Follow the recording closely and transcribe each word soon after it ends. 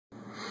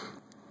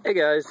Hey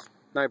guys,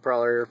 Night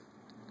Prowler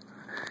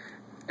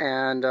here.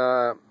 And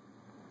I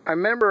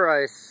remember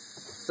I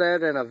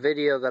said in a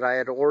video that I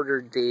had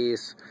ordered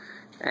these,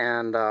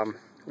 and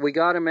we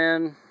got them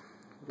in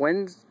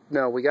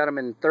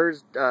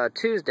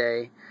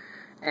Tuesday,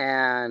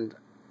 and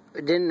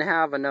didn't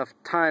have enough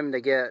time to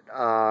get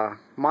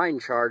mine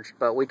charged,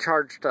 but we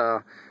charged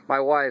my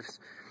wife's.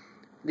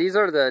 These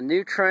are the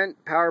Newtrent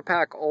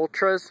Powerpak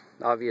Ultras,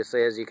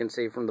 obviously, as you can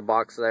see from the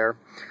box there.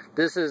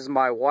 This is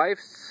my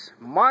wife's.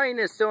 Mine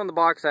is still in the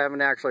box. I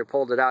haven't actually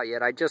pulled it out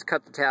yet. I just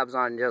cut the tabs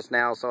on just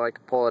now so I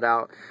could pull it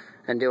out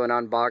and do an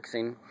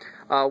unboxing.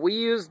 We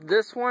used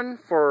this one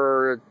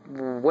for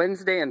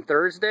Wednesday and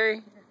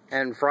Thursday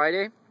and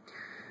Friday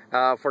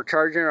for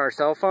charging our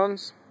cell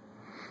phones,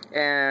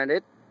 and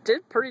it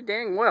did pretty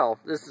dang well.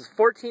 This is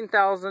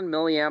 14,000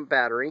 milliamp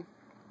battery.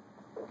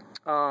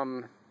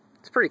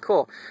 It's pretty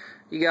cool.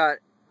 You got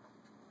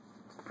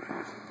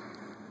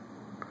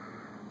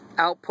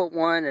output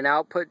 1 and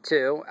output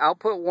 2.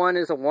 Output 1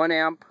 is a 1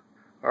 amp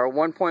or a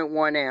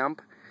 1.1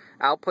 amp.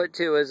 Output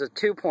 2 is a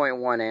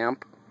 2.1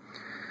 amp.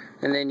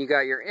 And then you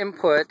got your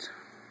input,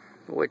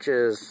 which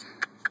is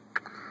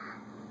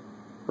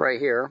right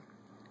here.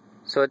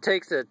 So it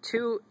takes a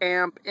 2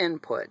 amp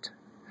input.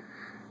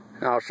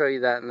 And I'll show you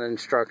that in the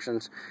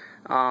instructions.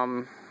 Let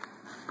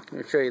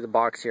me show you the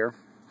box here.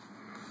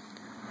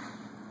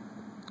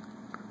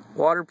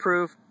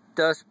 Waterproof,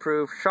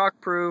 dustproof,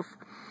 shockproof.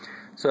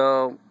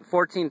 So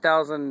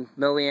 14,000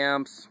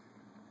 milliamps.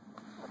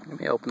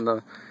 Let me open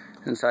the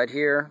inside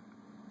here.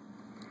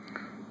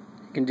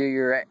 You can do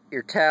your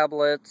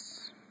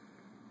tablets.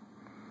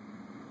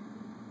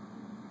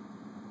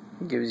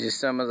 It gives you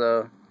some of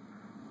the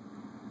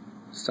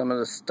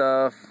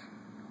stuff.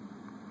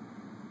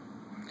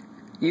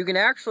 You can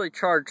actually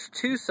charge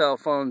 2 cell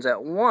phones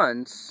at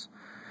once.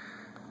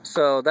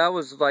 So that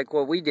was like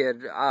what we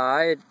did.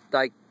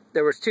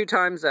 There was 2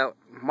 times that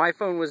my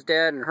phone was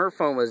dead and her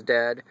phone was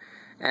dead,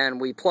 and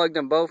we plugged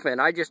them both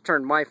in. I just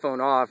turned my phone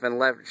off and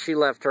she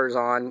left hers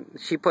on.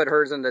 She put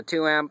hers in the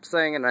 2 amp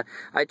thing, and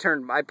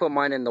I put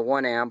mine in the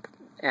 1 amp,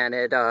 and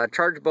it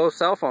charged both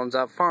cell phones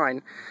up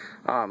fine.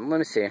 Let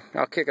me see.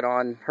 I'll kick it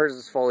on. Hers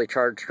is fully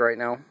charged right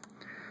now.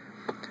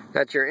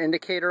 That's your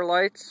indicator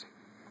lights.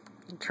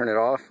 Turn it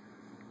off.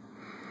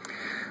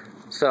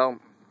 So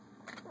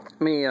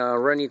let me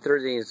run you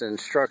through these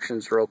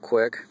instructions real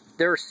quick.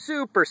 They're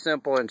super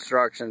simple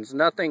instructions,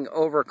 nothing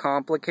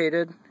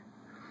overcomplicated.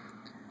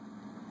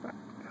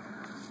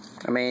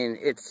 I mean,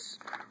 it's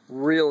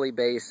really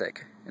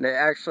basic, and it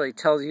actually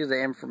tells you the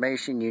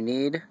information you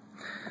need.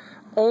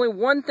 Only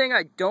one thing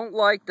I don't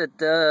like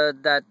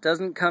that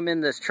doesn't come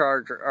in this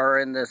charger or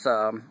in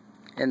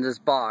this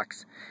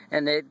box,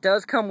 and it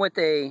does come with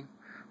a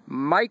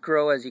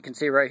micro, as you can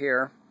see right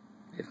here,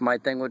 if my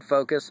thing would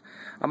focus,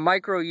 a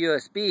micro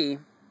USB.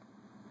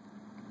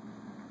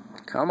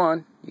 Come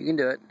on, you can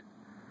do it.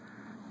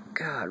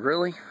 God,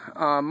 really?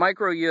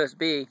 Micro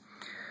USB.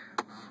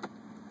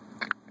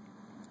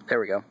 There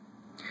we go.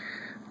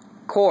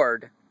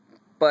 Cord,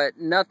 but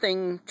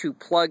nothing to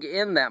plug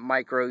in that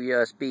micro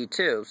USB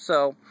to.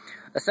 So,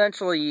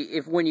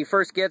 essentially, when you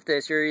first get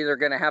this, you're either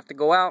going to have to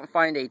go out and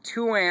find a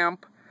 2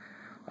 amp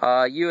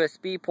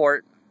USB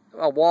port,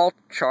 a wall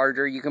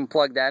charger you can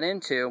plug that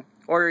into,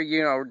 or,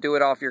 do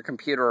it off your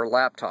computer or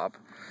laptop.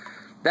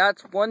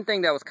 That's one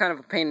thing that was kind of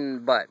a pain in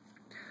the butt.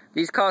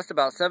 These cost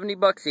about 70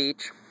 bucks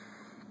each.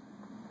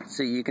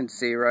 So you can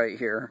see right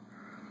here,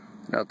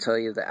 and I'll tell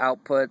you the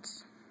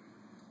outputs.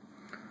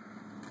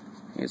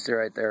 You can see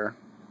right there,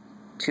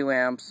 2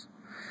 amps.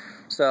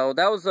 So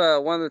that was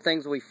one of the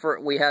things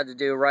we had to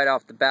do right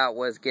off the bat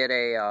was get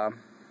a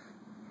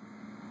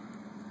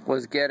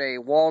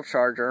wall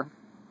charger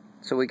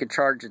so we could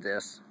charge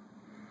this.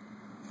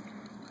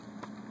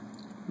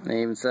 It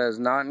even says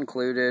not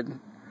included.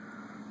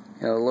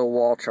 A little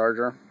wall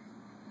charger.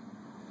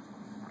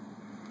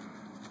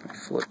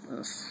 Flip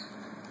this.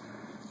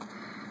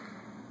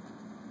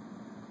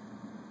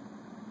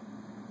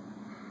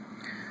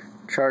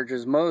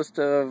 Charges most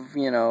of,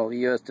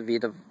 USB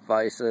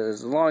devices,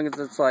 as long as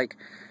it's like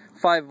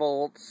 5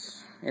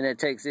 volts, and it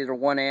takes either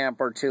 1 amp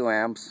or 2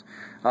 amps.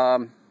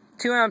 2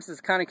 amps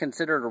is kind of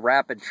considered a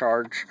rapid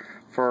charge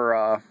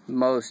for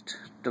most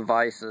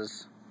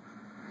devices,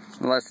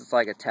 unless it's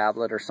like a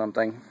tablet or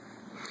something.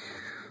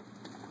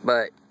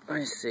 But, let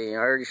me see, I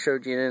already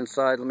showed you the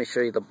inside. Let me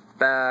show you the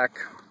back,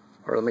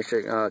 or let me show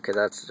you, okay,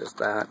 that's just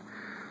that.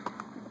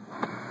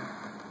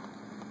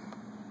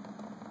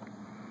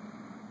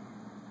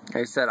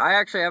 Like I said, I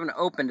actually haven't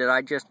opened it.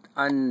 I just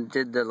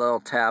undid the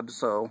little tab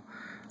so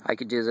I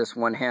could do this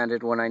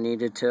one-handed when I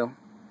needed to.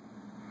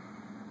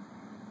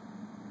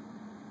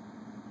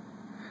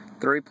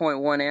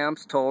 3.1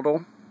 amps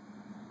total.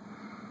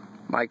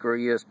 Micro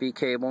USB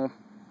cable.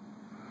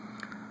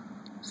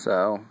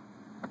 So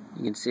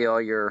you can see all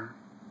your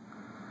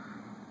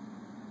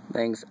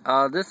things.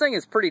 This thing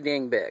is pretty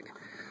dang big.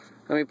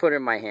 Let me put it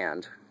in my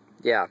hand.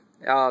 Yeah,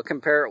 I'll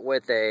compare it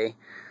with a...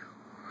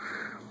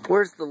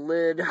 Where's the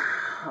lid?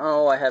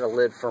 Oh, I had a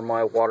lid for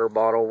my water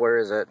bottle. Where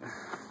is it?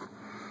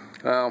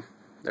 Well,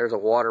 There's a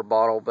water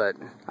bottle, but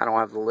I don't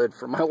have the lid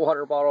for my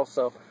water bottle,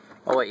 so...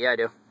 Oh, wait, yeah, I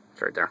do.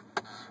 It's right there.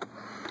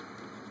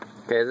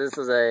 Okay, this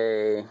is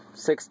a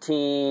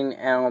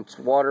 16-ounce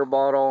water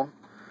bottle.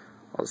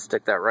 I'll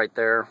stick that right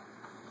there.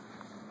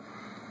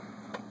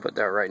 Put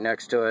that right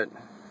next to it.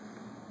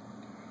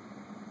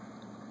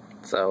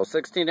 So,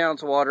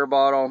 16-ounce water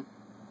bottle.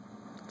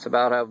 It's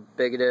about how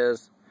big it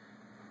is.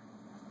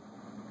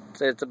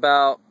 So it's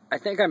about, I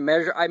think I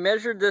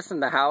measured this in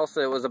the house.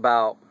 It was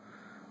about,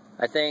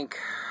 I think,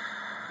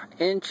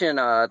 1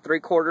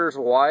 3/4 inches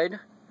wide.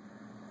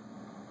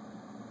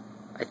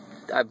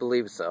 I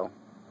believe so.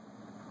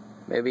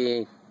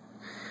 Maybe,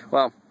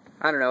 well,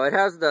 I don't know. It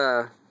has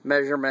the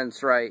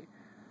measurements right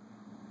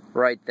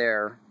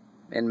there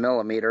in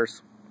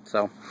millimeters.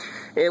 So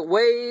it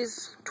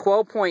weighs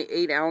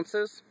 12.8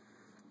 ounces.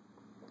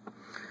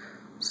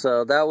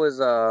 So that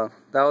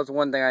was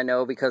one thing I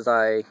know, because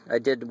I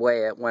did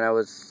weigh it when I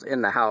was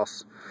in the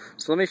house.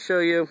 So let me show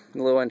you a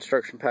little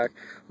instruction pack.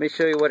 Let me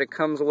show you what it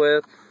comes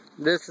with.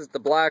 This is the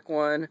black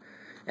one,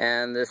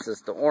 and this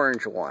is the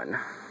orange one.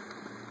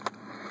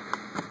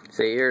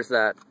 See, here's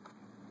that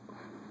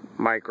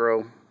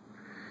micro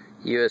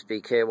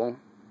USB cable,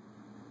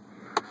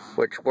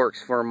 which works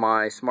for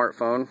my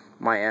smartphone,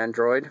 my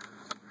Android.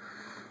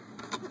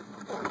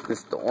 This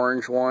is the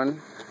orange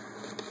one.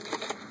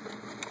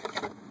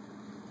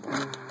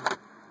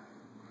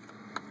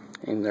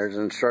 And there's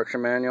an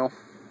instruction manual.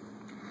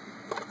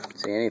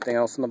 See anything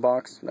else in the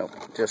box? Nope.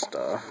 Just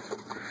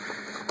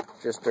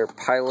their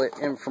pilot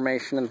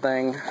information and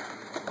thing.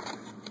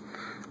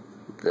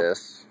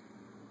 This.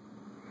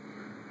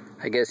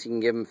 I guess you can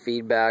give them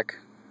feedback.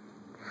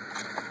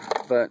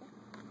 But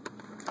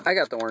I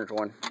got the orange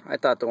one. I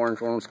thought the orange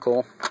one was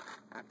cool.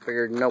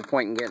 Figured no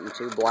point in getting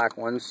 2 black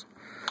ones.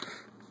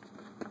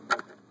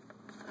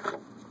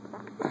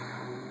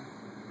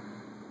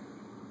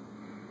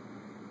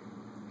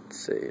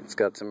 See, it's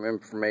got some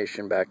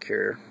information back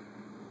here,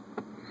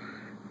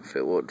 if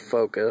it would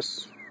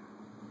focus.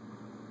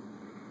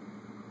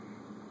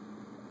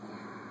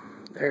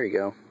 There you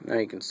go, now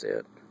you can see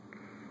it.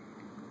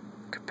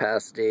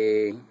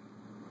 Capacity,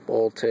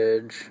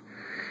 voltage,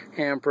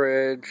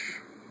 amperage,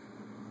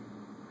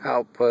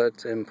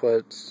 outputs,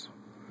 inputs.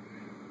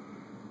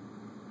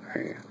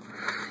 There you go.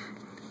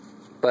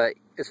 But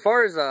as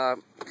far as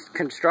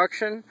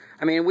construction,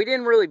 I mean, we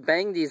didn't really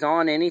bang these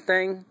on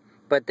anything,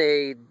 but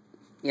they,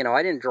 you know,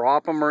 I didn't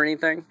drop them or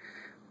anything,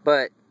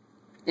 but,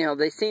 you know,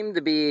 they seem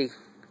to be,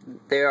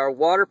 they are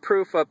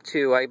waterproof up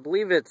to, I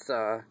believe it's,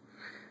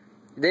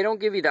 they don't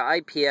give you the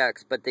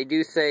IPX, but they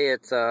do say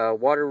it's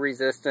water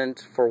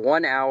resistant for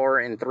 1 hour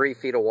in 3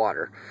 feet of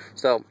water.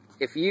 So,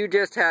 if you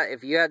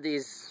had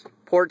these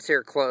ports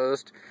here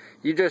closed,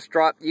 you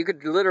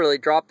could literally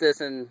drop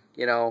this in,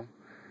 you know,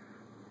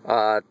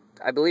 I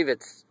believe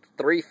it's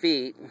 3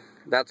 feet,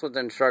 that's what the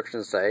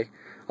instructions say,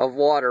 of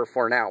water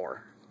for an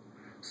hour.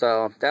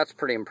 So that's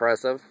pretty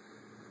impressive.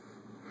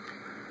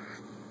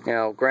 You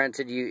know,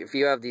 granted, if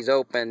you have these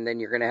open, then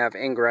you're going to have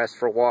ingress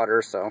for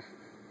water, so.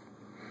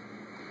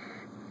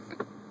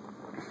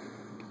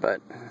 But,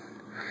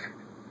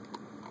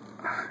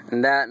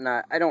 and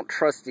I don't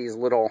trust these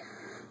little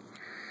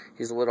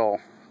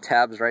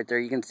tabs right there.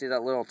 You can see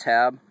that little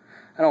tab.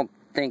 I don't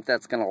think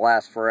that's going to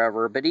last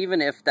forever, but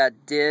even if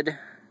that did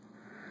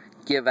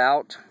give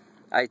out,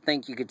 I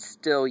think you could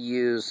still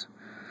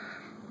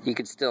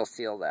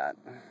seal that.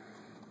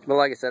 But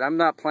like I said, I'm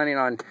not planning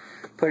on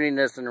putting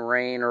this in the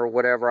rain or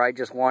whatever. I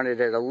just wanted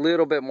it a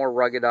little bit more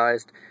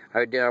ruggedized.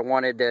 I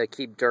wanted to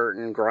keep dirt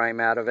and grime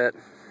out of it.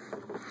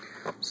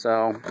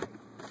 So,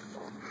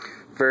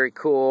 very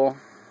cool.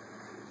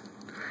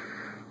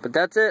 But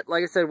that's it.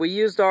 Like I said, we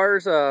used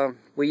ours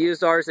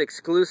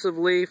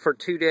exclusively for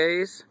 2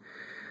 days.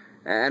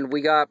 And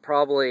we got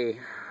probably,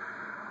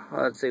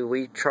 let's see,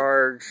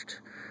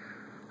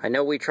 I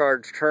know we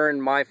charged her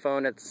and my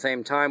phone at the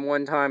same time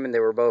one time, and they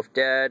were both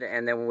dead.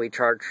 And then we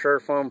charged her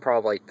phone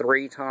probably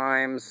 3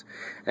 times,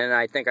 and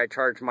I think I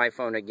charged my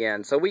phone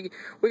again. So we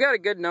got a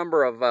good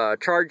number of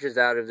charges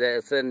out of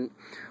this. And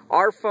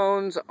our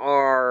phones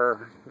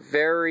are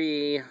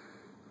very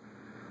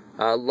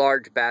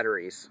large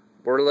batteries.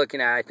 We're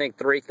looking at, I think,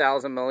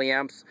 3,000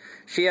 milliamps.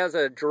 She has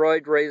a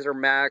Droid Razr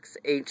Max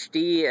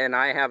HD, and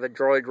I have a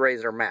Droid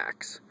Razr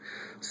Max.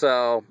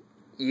 So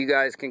you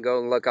guys can go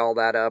and look all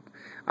that up.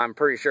 I'm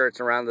pretty sure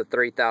it's around the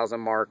 3,000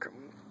 mark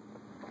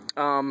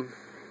on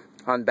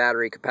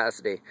battery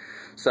capacity.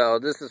 So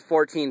this is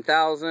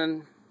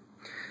 14,000.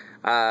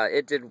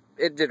 It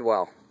did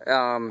well.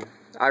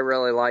 I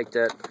really liked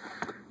it.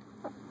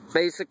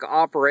 Basic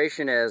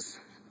operation is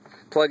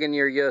plug in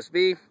your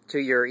USB to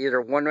your either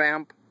 1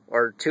 amp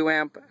or 2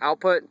 amp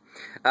output.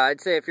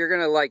 I'd say if you're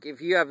gonna, like,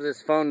 if you have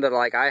this phone that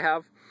like I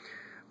have,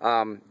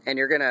 and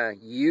you're gonna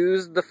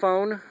use the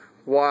phone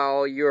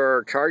while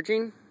you're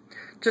charging,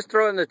 just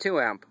throw in the 2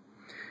 amp.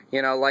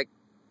 You know, like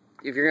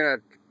if you're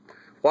gonna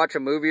watch a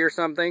movie or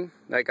something,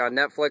 like on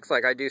Netflix,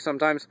 like I do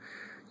sometimes,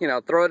 you know,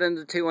 throw it in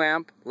the 2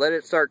 amp, let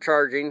it start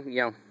charging.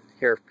 You know,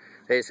 here,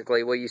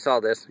 basically, well, you saw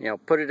this, you know,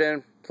 put it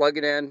in, plug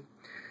it in.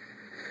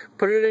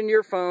 put it in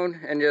your phone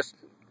and just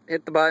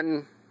hit the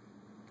button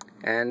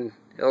and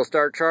it'll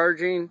start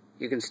charging.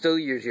 You can still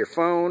use your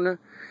phone.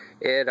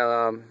 It,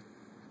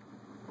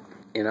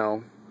 you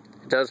know,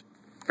 it does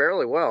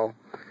fairly well.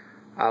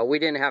 We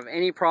didn't have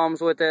any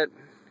problems with it.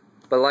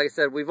 But like I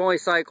said, we've only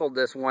cycled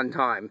this one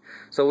time.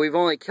 So we've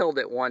only killed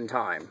it one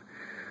time.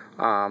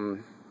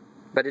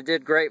 But it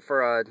did great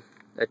for a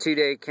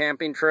 2-day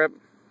camping trip.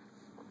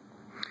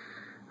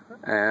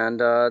 And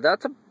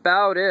that's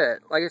about it.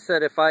 Like I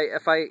said, if I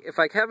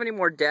have any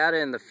more data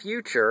in the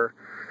future,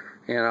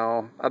 you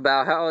know,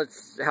 about how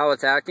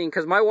it's acting,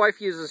 because my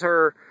wife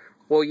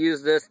will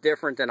use this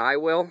different than I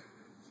will.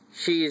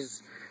 She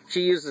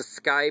uses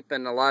Skype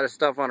and a lot of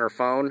stuff on her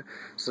phone,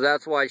 so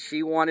that's why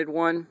she wanted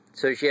one.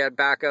 So she had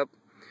backup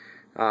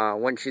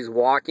when she's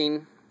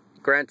walking.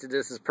 Granted,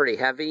 this is pretty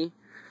heavy,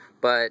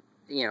 but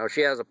you know,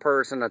 she has a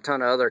purse and a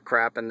ton of other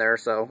crap in there,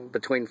 so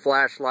between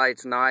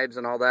flashlights, knives,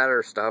 and all that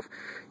other stuff,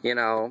 you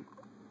know,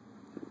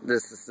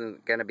 this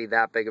isn't going to be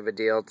that big of a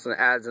deal. It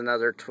adds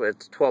another,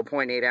 it's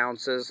 12.8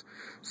 ounces,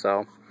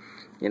 so,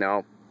 you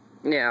know,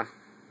 yeah.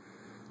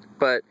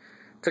 But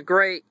it's a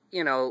great,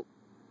 you know,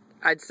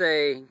 I'd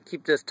say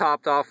keep this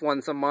topped off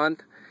once a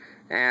month,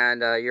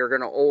 and you're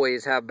going to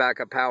always have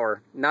backup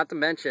power. Not to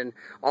mention,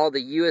 all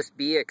the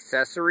USB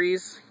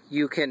accessories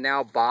you can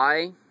now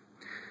buy.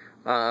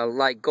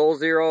 Like Goal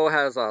Zero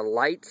has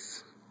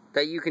lights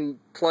that you can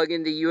plug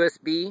into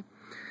USB.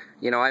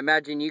 You know, I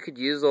imagine you could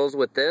use those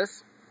with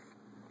this.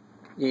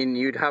 And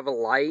you'd have a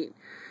light,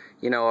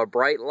 you know, a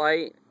bright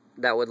light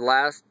that would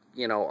last,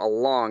 you know, a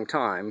long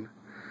time.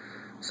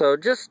 So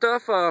just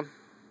stuff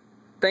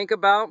think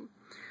about.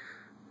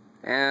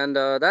 And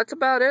that's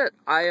about it.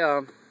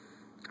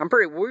 I'm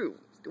pretty we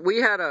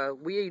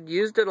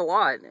used it a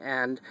lot,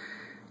 and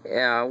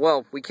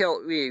well, we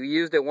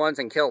used it once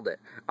and killed it.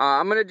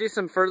 I'm gonna do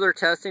some further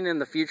testing in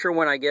the future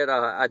when I get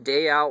a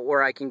day out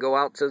where I can go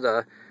out to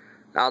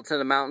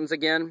the mountains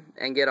again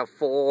and get a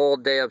full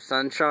day of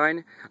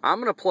sunshine. I'm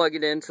gonna plug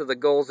it into the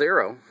Goal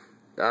Zero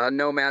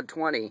Nomad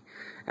 20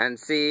 and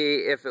see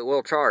if it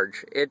will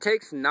charge. It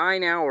takes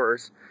 9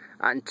 hours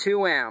on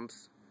 2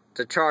 amps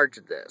to charge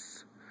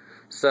this.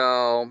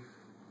 So,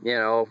 you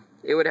know,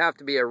 it would have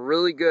to be a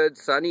really good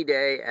sunny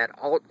day at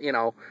all, you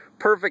know,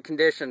 perfect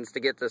conditions to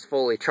get this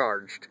fully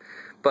charged.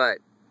 But,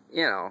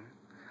 you know,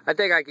 I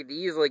think I could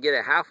easily get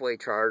it halfway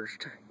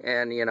charged,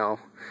 and, you know,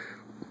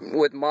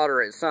 with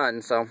moderate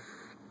sun. So,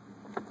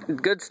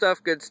 good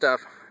stuff, good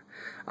stuff.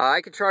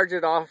 I could charge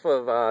it off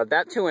of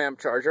that 2 amp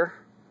charger,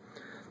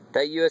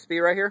 that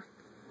USB right here.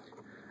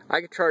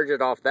 I could charge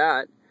it off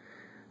that.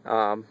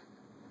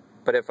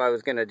 But if I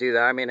was going to do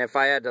that, I mean, if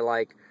I had to,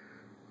 like,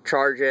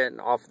 charge it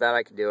and off that,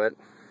 I could do it.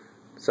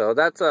 So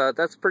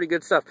that's pretty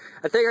good stuff.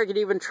 I think I could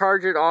even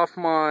charge it off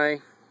my,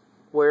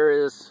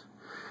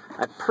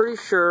 I'm pretty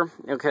sure,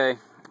 okay,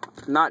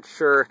 not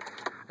sure.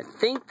 I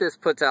think this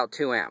puts out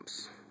 2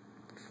 amps.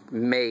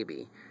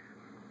 Maybe.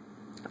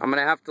 I'm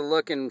going to have to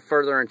look in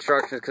further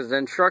instructions, because the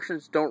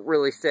instructions don't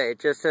really say. It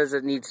just says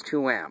it needs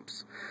 2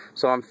 amps.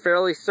 So I'm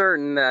fairly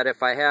certain that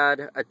if I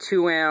had a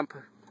 2 amp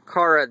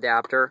car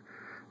adapter,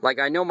 like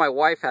I know my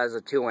wife has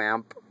a 2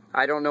 amp,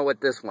 I don't know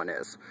what this one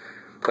is.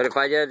 But if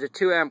I had a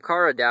 2 amp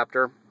car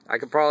adapter, I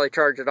could probably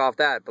charge it off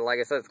that. But like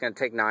I said, it's going to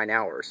take 9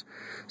 hours.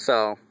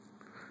 So,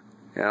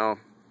 you know,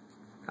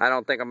 I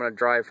don't think I'm going to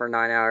drive for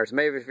 9 hours.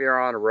 Maybe if you're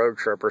on a road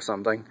trip or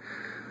something.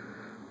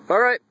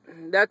 Alright,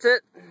 that's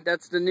it.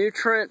 That's the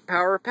Newtrent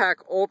Powerpak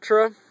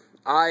Ultra.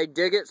 I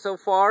dig it so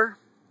far.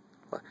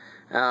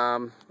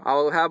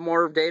 I'll have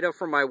more data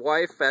from my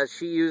wife as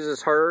she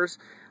uses hers.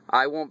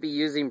 I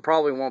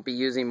probably won't be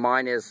using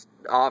mine as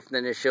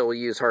often as she'll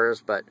use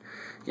hers, but,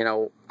 you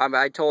know,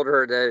 I told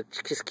her to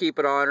just keep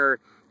it on her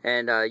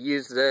and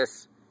use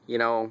this, you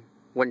know,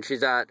 when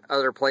she's at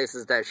other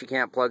places that she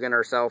can't plug in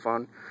her cell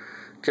phone,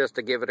 just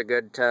to give it a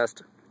good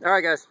test.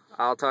 Alright guys,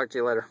 I'll talk to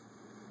you later.